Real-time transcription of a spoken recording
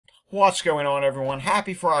What's going on, everyone?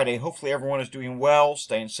 Happy Friday. Hopefully everyone is doing well,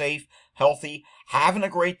 staying safe, healthy, having a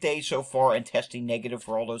great day so far, and testing negative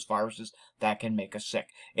for all those viruses that can make us sick.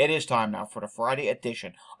 It is time now for the Friday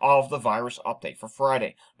edition of the Virus Update for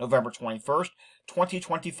Friday, November 21st,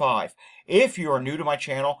 2025. If you are new to my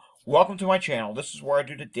channel, welcome to my channel. This is where I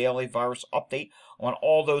do the daily virus update on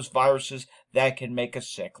all those viruses that can make us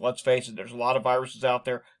sick. Let's face it, there's a lot of viruses out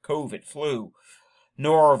there. COVID, flu,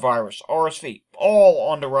 norovirus, RSV, all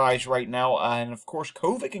on the rise right now, and of course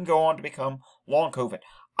COVID can go on to become long COVID.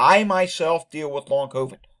 I myself deal with long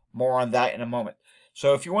COVID. More on that in a moment.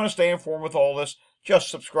 So if you want to stay informed with all this, just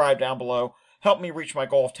subscribe down below. Help me reach my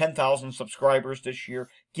goal of 10,000 subscribers this year.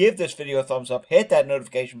 Give this video a thumbs up, hit that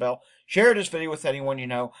notification bell, share this video with anyone you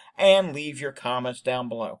know, and leave your comments down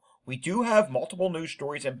below. We do have multiple news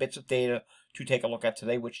stories and bits of data to take a look at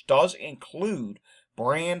today, which does include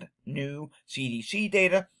brand new CDC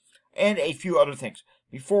data and a few other things.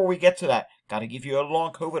 Before we get to that, got to give you a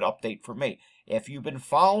long COVID update for me. If you've been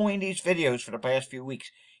following these videos for the past few weeks,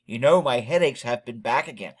 you know my headaches have been back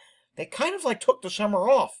again. They kind of like took the summer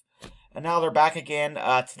off, and now they're back again.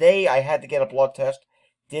 Today I had to get a blood test.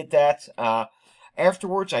 Did that.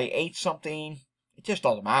 Afterwards I ate something. It just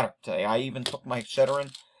doesn't matter today. I even took my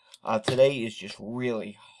Cetrin. Today is just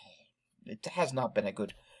really, it has not been a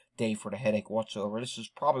good day for the headache whatsoever. This is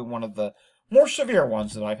probably one of the more severe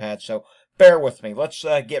ones that I've had, so bear with me. Let's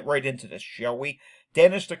get right into this, shall we?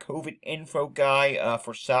 Dennis, the COVID info guy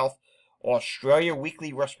for South Australia,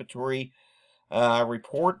 weekly respiratory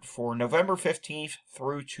report for November 15th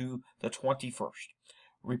through to the 21st.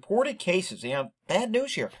 Reported cases, bad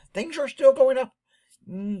news here. Things are still going up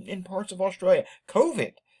in parts of Australia.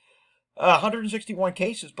 COVID, 161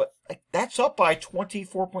 cases, but that's up by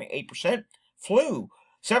 24.8%. Flu,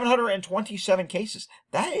 727 cases.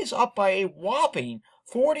 That is up by a whopping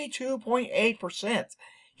 42.8%.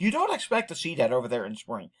 You don't expect to see that over there in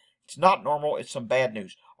spring. It's not normal. It's some bad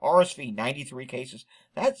news. RSV, 93 cases.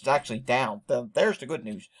 That's actually down. There's the good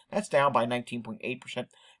news. That's down by 19.8%.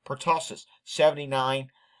 Pertussis,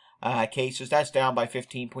 79 cases. That's down by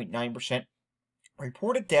 15.9%.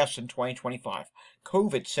 Reported deaths in 2025.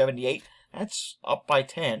 COVID, 78. That's up by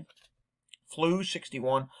 10. Flu,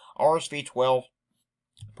 61. RSV, 12.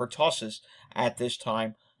 Pertussis at this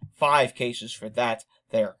time, 5 cases for that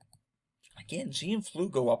there. Again, seeing flu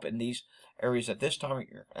go up in these areas at this time of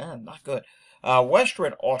year, not good.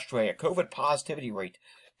 Western Australia, COVID positivity rate,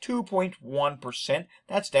 2.1%.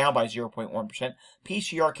 That's down by 0.1%.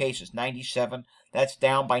 PCR cases, 97. That's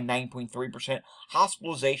down by 9.3%.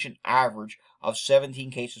 Hospitalization average of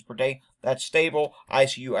 17 cases per day. That's stable.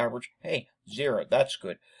 ICU average, hey, 0. That's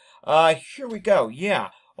good. Here we go.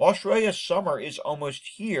 Yeah. Australia's summer is almost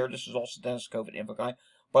here. This is also Dennis COVID info guy.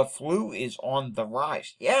 But flu is on the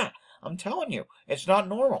rise. Yeah, I'm telling you, it's not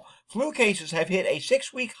normal. Flu cases have hit a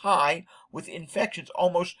 6-week high, with infections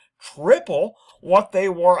almost triple what they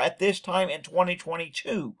were at this time in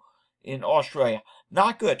 2022 in Australia.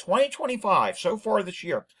 Not good. 2025 so far this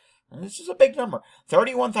year, and this is a big number,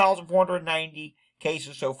 31,490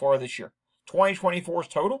 cases so far this year. 2024's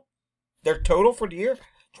total, their total for the year,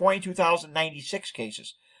 22,096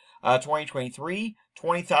 cases. 2023,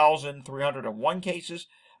 20,301 cases.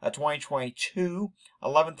 2022,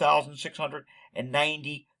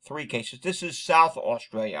 11,693 cases. This is South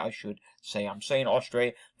Australia, I should say. I'm saying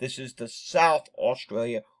Australia. This is the South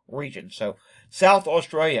Australia region. So, South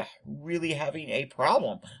Australia really having a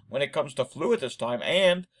problem when it comes to flu at this time.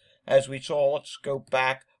 And, as we saw, let's go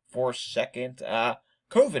back for a second.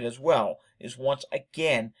 COVID as well is once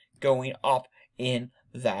again going up in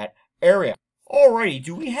that area. Alrighty,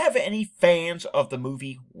 do we have any fans of the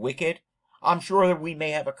movie Wicked? I'm sure that we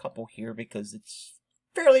may have a couple here because it's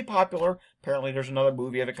fairly popular. Apparently there's another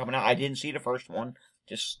movie of it coming out. I didn't see the first one,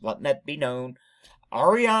 just letting that be known.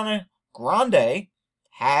 Ariana Grande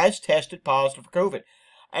has tested positive for COVID,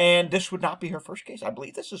 and this would not be her first case. I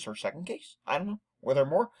believe this is her second case. I don't know. Were there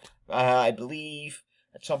more? I believe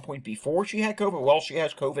at some point before she had COVID. Well, she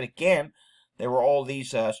has COVID again. There were all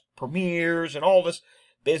these premieres and all this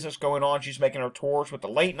business going on. She's making her tours with the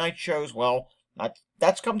late night shows. Well,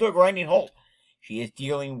 that's come to a grinding halt. She is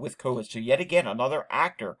dealing with COVID. So yet again, another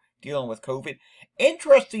actor dealing with COVID.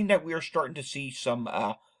 Interesting that we are starting to see some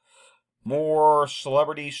more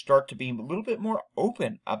celebrities start to be a little bit more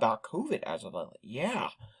open about COVID as of late. Yeah.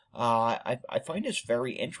 I find this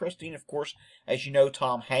very interesting. Of course, as you know,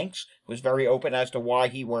 Tom Hanks was very open as to why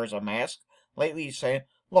he wears a mask. Lately he's saying,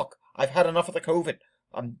 look, I've had enough of the COVID.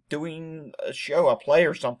 I'm doing a show, a play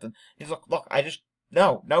or something. He's like, look,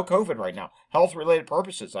 no COVID right now. Health-related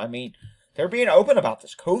purposes. I mean, they're being open about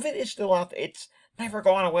this. COVID is still out there. It's never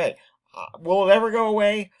gone away. Will it ever go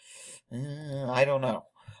away? I don't know.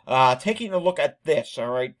 Taking a look at this, all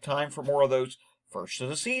right, time for more of those first of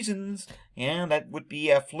the seasons, and that would be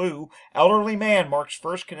a flu. Elderly man marks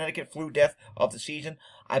first Connecticut flu death of the season.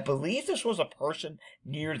 I believe this was a person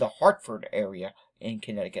near the Hartford area in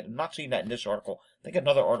Connecticut. I'm not seeing that in this article. I think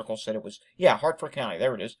another article said it was, yeah, Hartford County.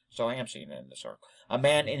 There it is. So I am seeing it in this article. A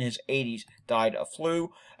man in his 80s died of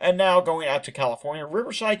flu. And now going out to California,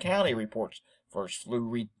 Riverside County reports first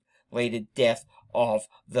flu-related death of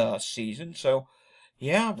the season. So,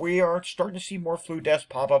 yeah, we are starting to see more flu deaths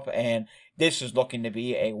pop up, and this is looking to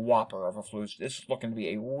be a whopper of a flu. This is looking to be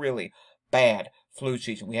a really bad flu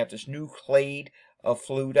season. We have this new clade of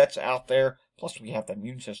flu that's out there, plus we have the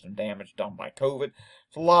immune system damage done by COVID.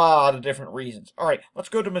 It's a lot of different reasons. All right, let's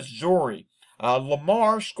go to Missouri.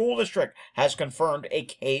 Lamar School District has confirmed a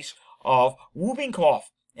case of whooping cough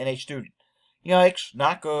in a student. Yikes,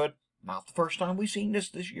 not good. Not the first time we've seen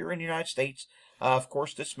this year in the United States. Of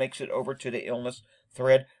course, this makes it over to the illness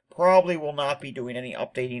thread. Probably will not be doing any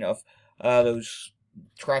updating of those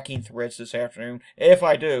tracking threads this afternoon. If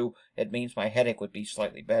I do, it means my headache would be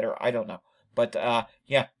slightly better. I don't know. But,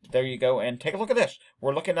 yeah, there you go. And take a look at this.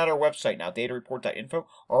 We're looking at our website now, datareport.info.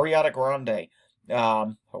 Ariana Grande,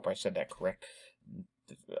 hope I said that correct.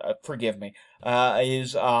 Forgive me.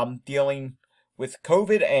 Is dealing with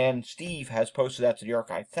COVID, and Steve has posted that to the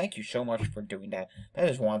archive. Thank you so much for doing that. That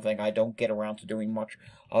is one thing I don't get around to doing much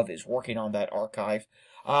of, is working on that archive.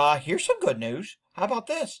 Here's some good news. How about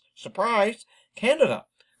this? Surprise! Canada.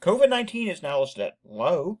 COVID-19 is now listed at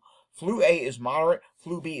low. Flu A is moderate,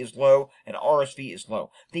 Flu B is low, and RSV is low.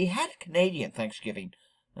 They had a Canadian Thanksgiving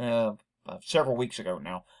several weeks ago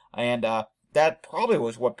now, and that probably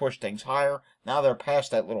was what pushed things higher. Now they're past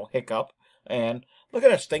that little hiccup, and look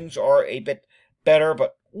at us. Things are a bit better,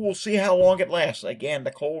 but we'll see how long it lasts. Again, the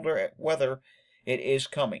colder weather, it is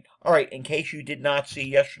coming. All right, in case you did not see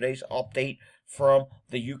yesterday's update from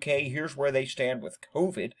the UK, here's where they stand with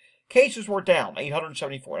COVID. Cases were down,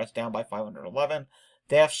 874. That's down by 511.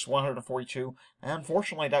 Deaths, 142. And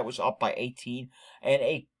unfortunately, that was up by 18. And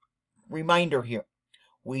a reminder here,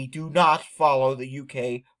 we do not follow the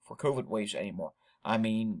UK for COVID waves anymore. I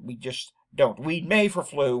mean, we just don't. We may for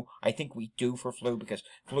flu. I think we do for flu, because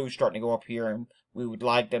flu is starting to go up here, and we would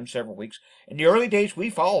lag them several weeks. In the early days, we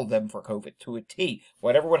followed them for COVID to a T.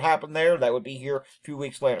 Whatever would happen there, that would be here a few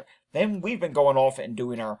weeks later. Then we've been going off and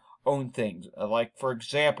doing our own things. Like, for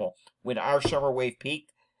example, when our summer wave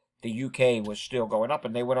peaked, the UK was still going up,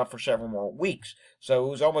 and they went up for several more weeks. So it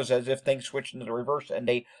was almost as if things switched into the reverse, and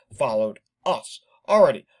they followed us.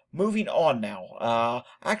 Alrighty, moving on now.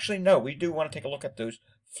 Actually, no, we do want to take a look at those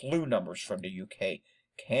flu numbers from the UK.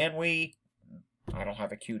 Can we? I don't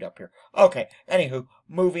have it queued up here. Okay, anywho,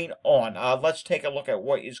 moving on. Let's take a look at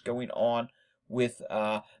what is going on with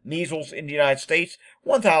measles in the United States.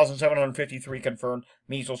 1,753 confirmed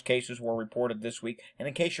measles cases were reported this week. And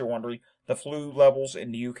in case you're wondering, the flu levels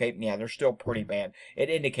in the UK, yeah, they're still pretty bad. It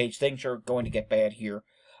indicates things are going to get bad here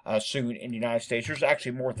soon in the United States. There's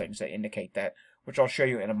actually more things that indicate that, which I'll show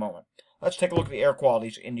you in a moment. Let's take a look at the air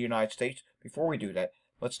qualities in the United States. Before we do that,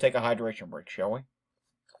 let's take a hydration break, shall we?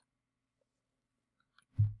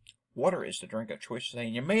 Water is the drink of choice today,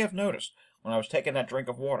 and you may have noticed when I was taking that drink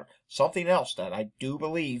of water, something else that I do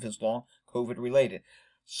believe is long COVID related.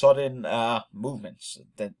 Sudden movements,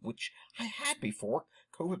 which I had before.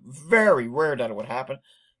 COVID, very rare that it would happen.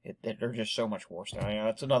 They're just so much worse now.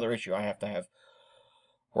 That's another issue I have to have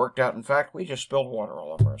worked out. In fact, we just spilled water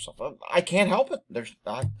all over ourselves. I can't help it. There's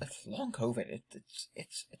long COVID.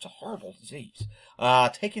 It's a horrible disease.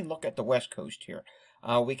 Taking a look at the West Coast here,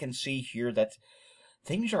 we can see here that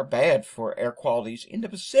things are bad for air qualities in the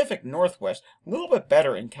Pacific Northwest. A little bit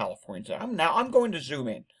better in California. I'm going to zoom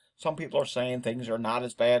in. Some people are saying things are not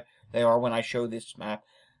as bad they are when I show this map.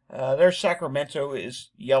 There's Sacramento is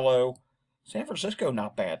yellow. San Francisco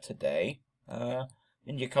not bad today.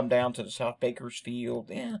 Then you come down to the South Bakersfield.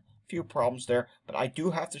 A few problems there. But I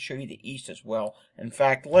do have to show you the east as well. In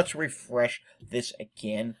fact, let's refresh this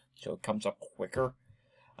again so it comes up quicker.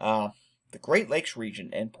 The Great Lakes region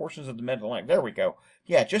and portions of the Mid-Atlantic. There we go.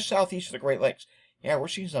 Yeah, just southeast of the Great Lakes. Yeah, we're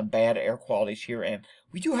seeing some bad air qualities here, and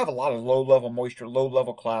we do have a lot of low-level moisture,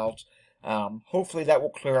 low-level clouds. Hopefully that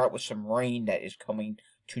will clear out with some rain that is coming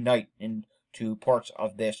tonight into parts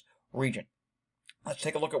of this region. Let's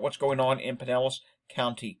take a look at what's going on in Pinellas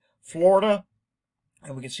County, Florida.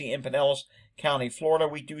 And we can see in Pinellas County, Florida,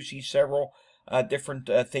 we do see several different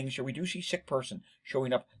things here. We do see sick person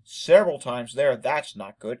showing up several times there. That's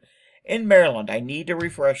not good. In Maryland, I need to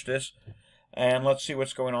refresh this. And let's see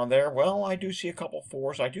what's going on there. Well, I do see a couple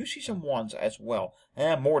 4s. I do see some 1s as well.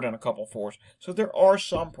 And more than a couple 4s. So there are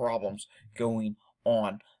some problems going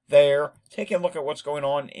on there. Taking a look at what's going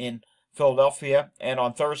on in Philadelphia, and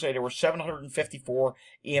on Thursday there were 754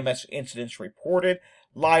 EMS incidents reported.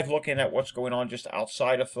 Live looking at what's going on just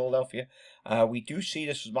outside of Philadelphia. We do see,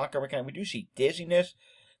 this is Montgomery County, we do see dizziness.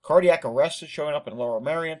 Cardiac arrest is showing up in Lower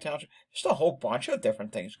Marion Township. Just a whole bunch of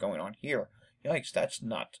different things going on here. Yikes, that's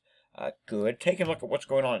not good. Taking a look at what's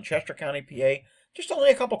going on in Chester County, PA. Just only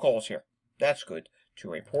a couple calls here. That's good to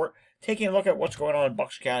report. Taking a look at what's going on in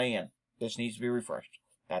Bucks County, and this needs to be refreshed.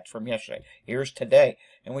 That's from yesterday. Here's today.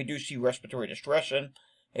 And we do see respiratory distress and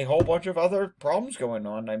a whole bunch of other problems going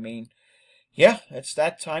on. I mean, yeah, it's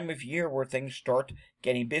that time of year where things start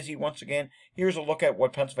getting busy once again. Here's a look at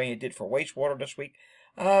what Pennsylvania did for wastewater this week.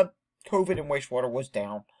 COVID and wastewater was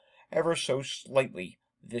down ever so slightly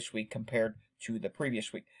this week compared to the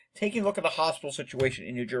previous week. Taking a look at the hospital situation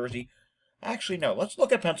in New Jersey. Actually, no, let's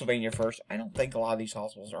look at Pennsylvania first. I don't think a lot of these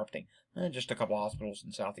hospitals are updating. Just a couple of hospitals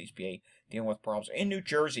in Southeast PA dealing with problems. In New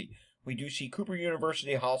Jersey, we do see Cooper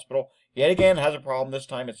University Hospital, yet again, has a problem. This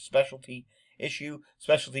time it's a specialty issue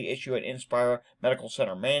at Inspire Medical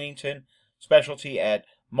Center Mannington, specialty at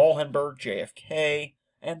Molenberg, JFK,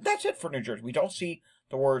 and that's it for New Jersey. We don't see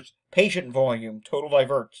the words patient volume, total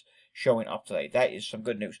diverts showing up today. That is some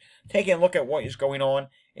good news. Taking a look at what is going on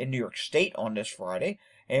in New York State on this Friday,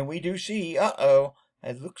 and we do see,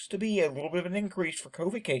 it looks to be a little bit of an increase for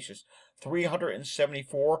COVID cases,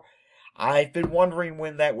 374. I've been wondering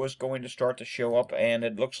when that was going to start to show up, and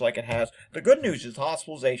it looks like it has. The good news is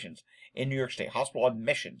hospitalizations in New York State, hospital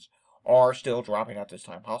admissions, are still dropping at this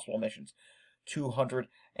time. Hospital admissions,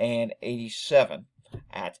 287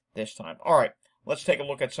 at this time. All right, let's take a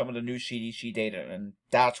look at some of the new CDC data, and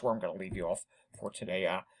that's where I'm going to leave you off for today.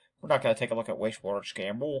 We're not going to take a look at wastewater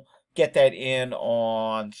scam. We'll get that in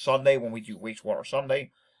on Sunday when we do Wastewater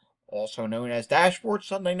Sunday, also known as Dashboard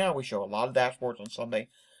Sunday. Now we show a lot of dashboards on Sunday.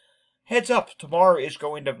 Heads up, tomorrow is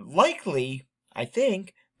going to likely, I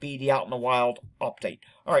think, be the Out in the Wild update.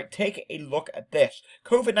 All right, take a look at this.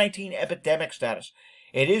 COVID-19 epidemic status.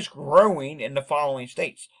 It is growing in the following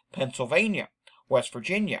states: Pennsylvania, West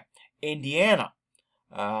Virginia, Indiana,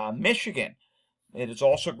 Michigan. It is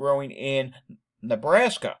also growing in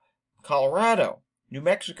Nebraska, Colorado, New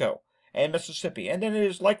Mexico, and Mississippi. And then it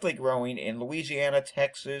is likely growing in Louisiana,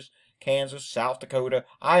 Texas, Kansas, South Dakota,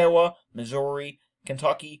 Iowa, Missouri,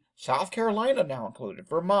 Kentucky, South Carolina now included,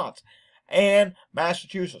 Vermont, and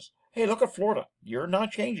Massachusetts. Hey, look at Florida. You're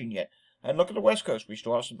not changing yet. And look at the West Coast. We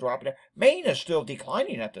still have some dropping there. Maine is still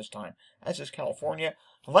declining at this time, as is California.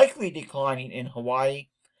 Likely declining in Hawaii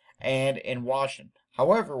and in Washington.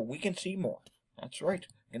 However, we can see more. That's right.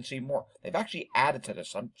 We can see more. They've actually added to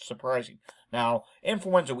this. I'm surprising. Now,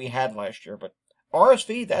 influenza we had last year, but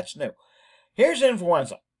RSV, that's new. Here's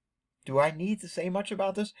influenza. Do I need to say much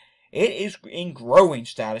about this? It is in growing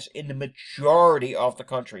status in the majority of the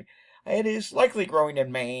country. It is likely growing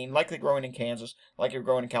in Maine, likely growing in Kansas, likely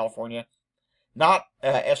growing in California. Not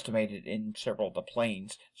estimated in several of the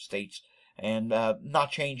Plains states, and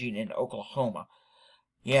not changing in Oklahoma.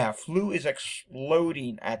 Yeah, flu is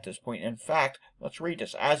exploding at this point. In fact, let's read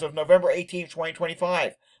this. As of November 18,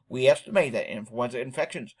 2025, we estimate that influenza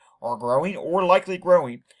infections are growing or likely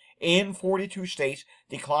growing in 42 states,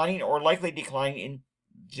 declining or likely declining in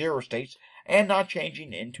 0 states, and not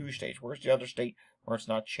changing in 2 states. Where's the other state where it's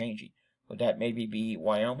not changing? Would that maybe be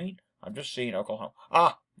Wyoming? I'm just seeing Oklahoma.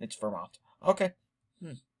 Ah, it's Vermont. Okay.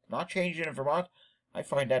 Not changing in Vermont? I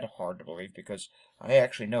find that hard to believe because I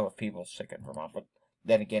actually know of people sick in Vermont, but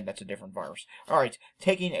then again, that's a different virus. All right,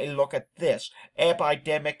 taking a look at this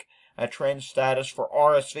epidemic trend status for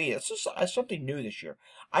RSV. This is something new this year.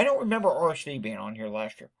 I don't remember RSV being on here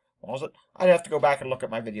last year. Was it? I'd have to go back and look at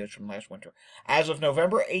my videos from last winter. As of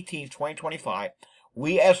November 18, 2025,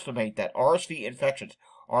 we estimate that RSV infections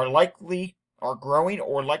are growing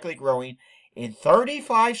or likely growing in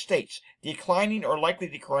 35 states, declining or likely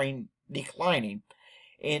declining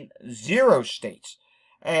in 0 states,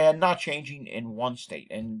 and not changing in 1 state.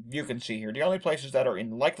 And you can see here, the only places that are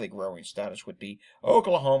in likely growing status would be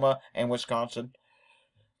Oklahoma and Wisconsin.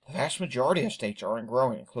 The vast majority of states are in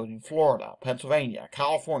growing, including Florida, Pennsylvania,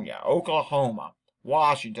 California, Oklahoma,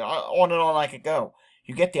 Washington, on and on I could go.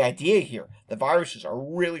 You get the idea here. The viruses are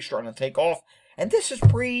really starting to take off, and this is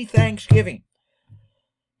pre-Thanksgiving.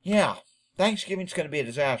 Yeah, Thanksgiving's going to be a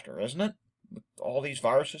disaster, isn't it? With all these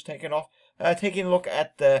viruses taking off. Taking a look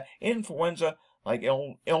at the influenza, like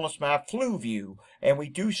illness map, flu view, and we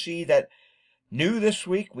do see that new this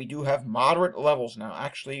week, we do have moderate levels now.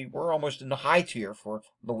 Actually, we're almost in the high tier for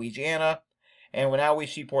Louisiana, and now we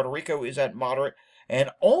see Puerto Rico is at moderate, and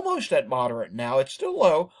almost at moderate now. It's still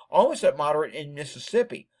low, almost at moderate in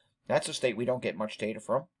Mississippi. That's a state we don't get much data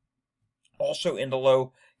from. Also in the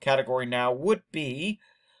low, category now would be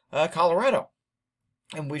Colorado.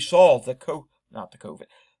 And we saw the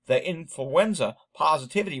influenza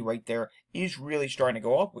positivity rate there is really starting to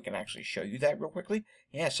go up. We can actually show you that real quickly.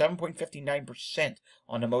 Yeah, 7.59%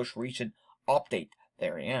 on the most recent update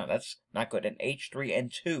there. Yeah, that's not good. And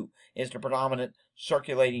H3N2 is the predominant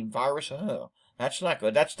circulating virus. Oh, that's not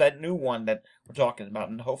good. That's that new one that we're talking about.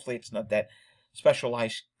 And hopefully it's not that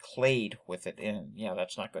specialized clade with it in. Yeah,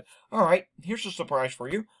 that's not good. All right, here's a surprise for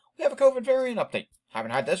you. We have a COVID variant update.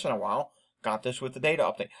 Haven't had this in a while. Got this with the data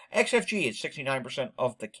update. XFG is 69%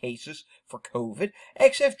 of the cases for COVID.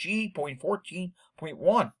 XFG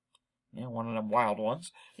 0.14.1. Yeah, one of them wild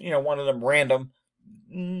ones. One of them random.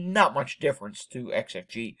 Not much difference to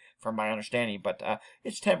XFG from my understanding, but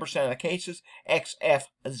it's 10% of the cases.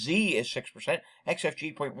 XFZ is 6%.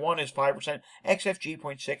 XFG 0.1 is 5%. XFG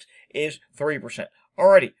 0.6 is 3%.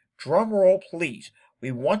 Alrighty, drum roll please.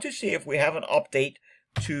 We want to see if we have an update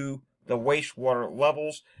to the wastewater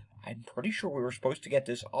levels. I'm pretty sure we were supposed to get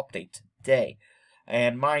this update today.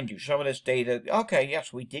 And mind you, some of this data, okay,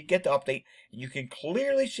 yes, we did get the update. You can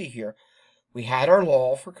clearly see here, we had our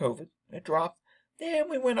law for COVID. It dropped.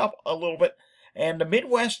 Then we went up a little bit. And the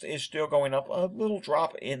Midwest is still going up. A little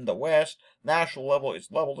drop in the West. National level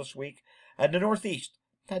is level this week. And the Northeast,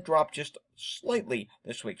 that dropped just slightly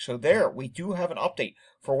this week. So there, we do have an update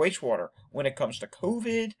for wastewater when it comes to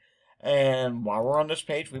COVID. And while we're on this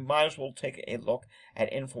page, we might as well take a look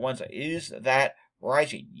at influenza. Is that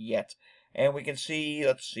rising yet? And we can see,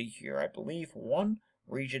 let's see here, I believe one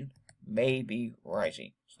region may be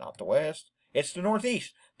rising. It's not the West, it's the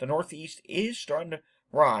Northeast. The Northeast is starting to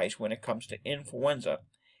rise when it comes to influenza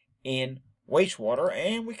in wastewater.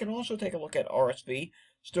 And we can also take a look at RSV.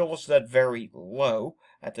 Still listed at very low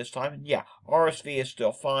at this time. And yeah, RSV is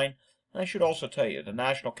still fine. And I should also tell you, the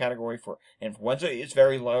national category for influenza is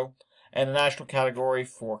very low. And the national category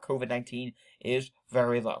for COVID-19 is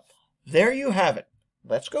very low. There you have it.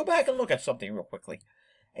 Let's go back and look at something real quickly.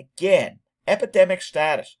 Again, epidemic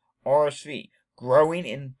status, RSV, growing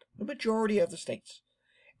in the majority of the states.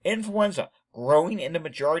 Influenza, growing in the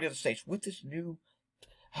majority of the states with this new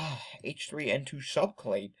H3N2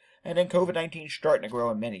 subclade. And then COVID-19 starting to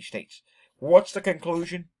grow in many states. What's the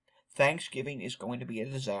conclusion? Thanksgiving is going to be a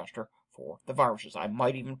disaster for the viruses. I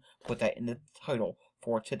might even put that in the title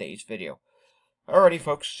for today's video. Alrighty,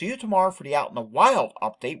 folks. See you tomorrow for the Out in the Wild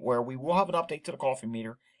update, where we will have an update to the coffee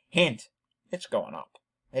meter. Hint, it's going up.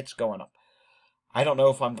 It's going up. I don't know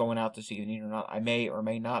if I'm going out this evening or not. I may or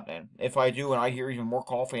may not. And if I do and I hear even more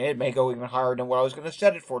coughing, it may go even higher than what I was going to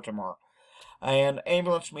set it for tomorrow. And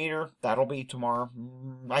ambulance meter, that'll be tomorrow.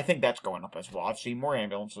 I think that's going up as well. I've seen more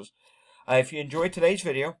ambulances. If you enjoyed today's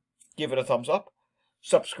video, give it a thumbs up.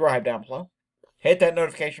 Subscribe down below. Hit that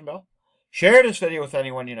notification bell. Share this video with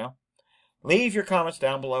anyone you know. Leave your comments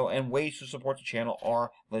down below, and ways to support the channel are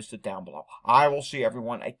listed down below. I will see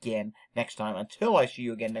everyone again next time. Until I see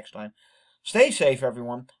you again next time, stay safe,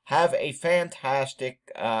 everyone. Have a fantastic,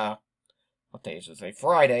 what day is it today?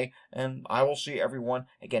 Friday. And I will see everyone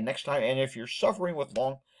again next time. And if you're suffering with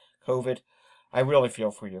long COVID, I really feel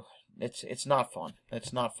for you. It's not fun.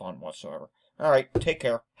 It's not fun whatsoever. All right, take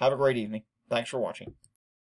care. Have a great evening. Thanks for watching.